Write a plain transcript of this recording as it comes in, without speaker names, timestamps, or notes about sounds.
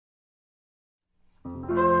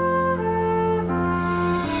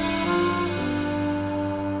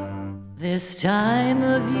This time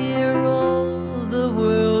of year all the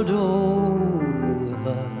world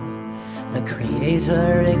over, the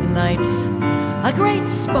Creator ignites a great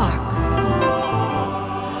spark,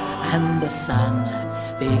 and the sun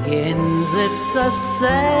begins its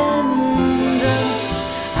ascendant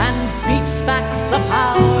and beats back the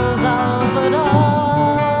powers of the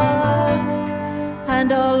dark.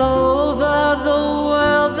 And all over the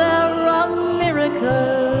world there are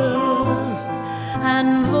miracles,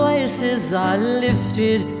 and voices are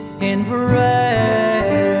lifted in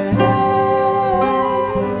praise.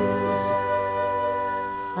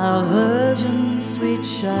 A virgin sweet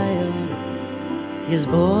child is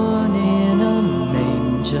born in a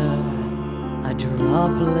manger. A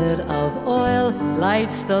droplet of oil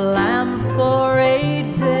lights the lamp for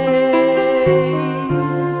 8 days,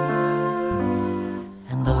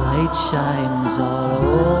 and the light shines all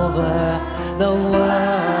over the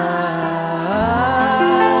world.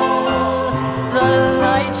 The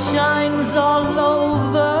light shines all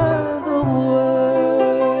over the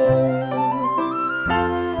world.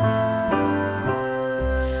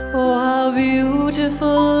 Oh, how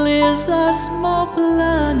beautiful is our small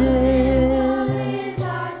planet,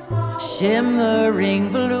 shimmering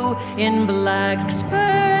blue in black space.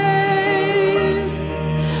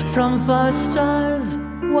 From far stars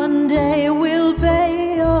one day we'll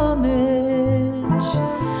pay homage,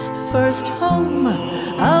 first home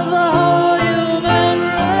of the whole human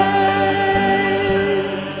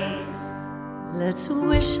race. Let's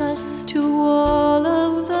wish us to all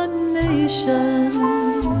of the nations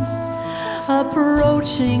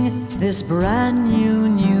approaching this brand new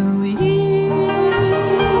year.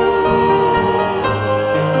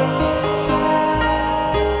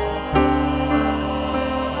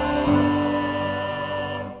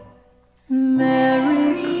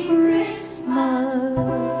 Merry Christmas,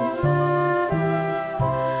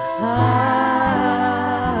 Happy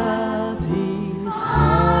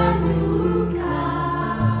Hanukkah,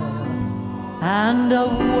 and a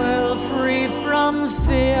world free from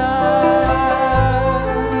fear.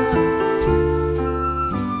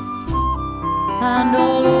 And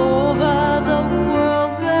all over the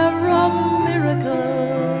world there are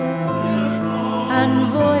miracles, and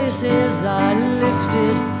voices are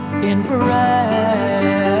lifted in praise.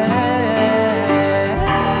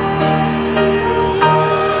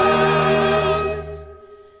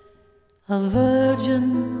 A virgin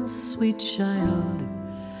sweet child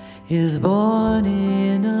is born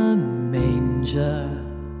in a manger.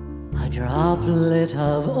 A droplet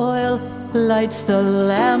of oil lights the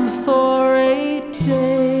lamp for 8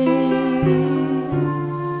 days.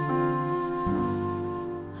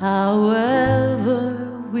 However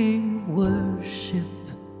we worship,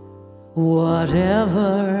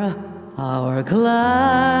 whatever our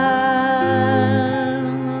clan,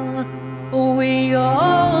 we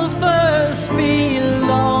all first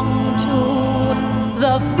belong to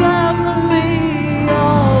the family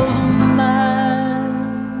of man.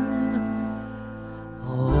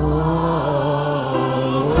 All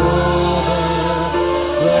over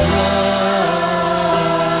the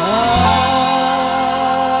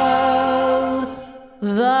world,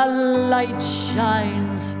 the light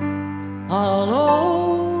shines all over